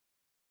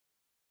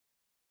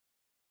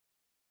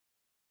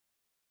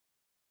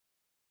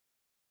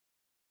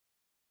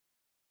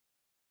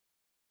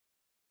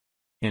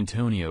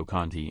Antonio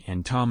Conte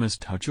and Thomas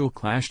Tuchel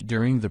clashed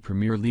during the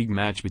Premier League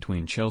match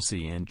between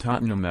Chelsea and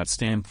Tottenham at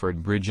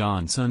Stamford Bridge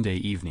on Sunday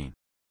evening.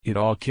 It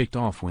all kicked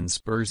off when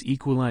Spurs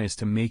equalised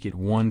to make it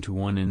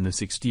 1-1 in the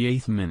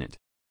 68th minute.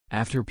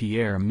 After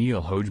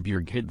Pierre-Emile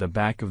Højbjerg hit the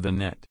back of the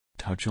net,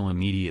 Tuchel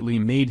immediately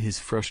made his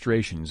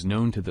frustrations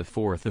known to the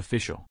fourth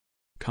official.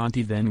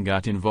 Conte then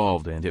got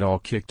involved and it all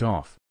kicked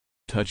off.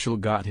 Tuchel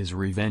got his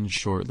revenge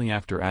shortly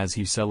after as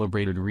he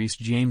celebrated Reece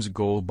James'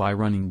 goal by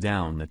running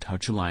down the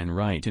touchline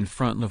right in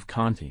front of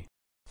Conte.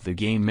 The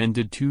game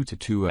ended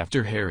 2-2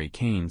 after Harry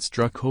Kane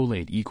struck a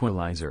late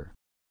equaliser.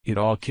 It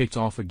all kicked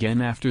off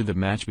again after the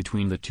match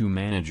between the two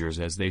managers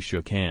as they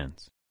shook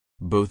hands.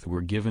 Both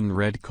were given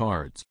red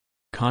cards.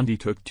 Conte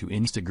took to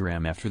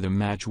Instagram after the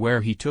match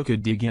where he took a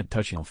dig at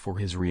Tuchel for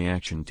his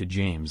reaction to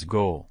James'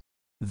 goal.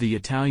 The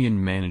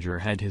Italian manager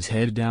had his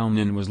head down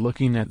and was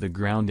looking at the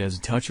ground as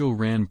Tuchel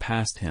ran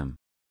past him.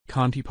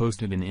 Conte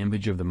posted an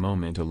image of the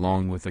moment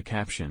along with a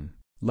caption,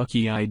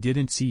 "Lucky I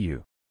didn't see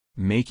you.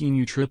 Making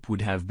you trip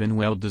would have been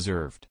well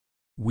deserved."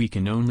 We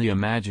can only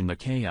imagine the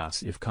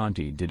chaos if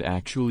Conte did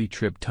actually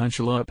trip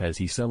Tuchel up as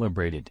he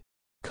celebrated.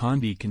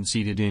 Conte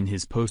conceded in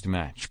his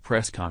post-match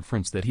press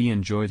conference that he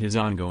enjoyed his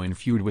ongoing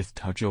feud with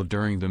Tuchel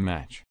during the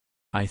match.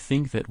 "I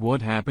think that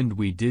what happened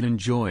we did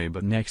enjoy,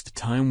 but next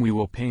time we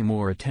will pay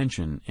more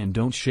attention and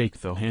don't shake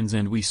the hands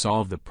and we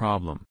solve the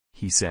problem,"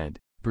 he said,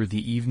 per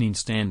the Evening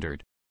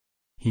Standard.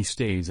 He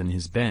stays in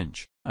his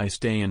bench, "I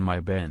stay in my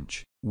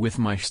bench, with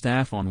my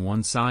staff on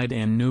one side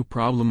and no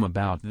problem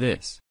about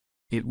this.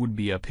 It would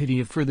be a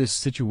pity if for this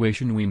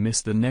situation we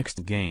miss the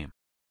next game.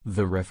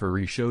 The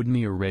referee showed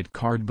me a red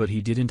card but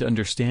he didn't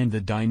understand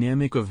the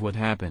dynamic of what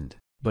happened,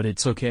 but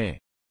it's okay.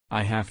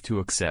 I have to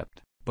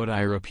accept, but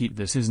I repeat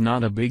this is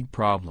not a big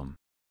problem.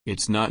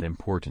 It's not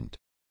important.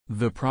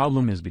 The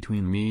problem is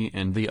between me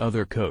and the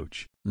other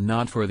coach,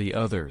 not for the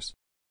others.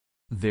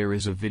 There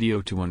is a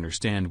video to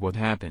understand what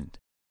happened.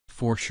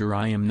 For sure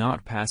I am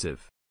not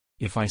passive.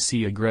 If I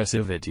see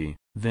aggressivity,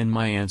 then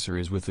my answer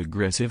is with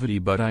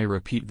aggressivity, but I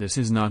repeat this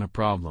is not a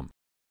problem.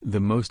 The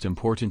most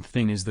important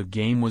thing is the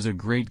game was a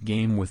great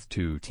game with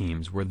two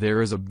teams where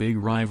there is a big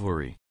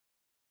rivalry."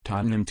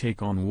 Tottenham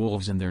take on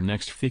Wolves in their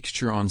next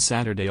fixture on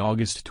Saturday,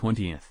 August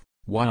 20th,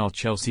 while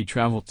Chelsea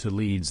travel to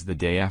Leeds the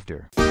day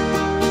after.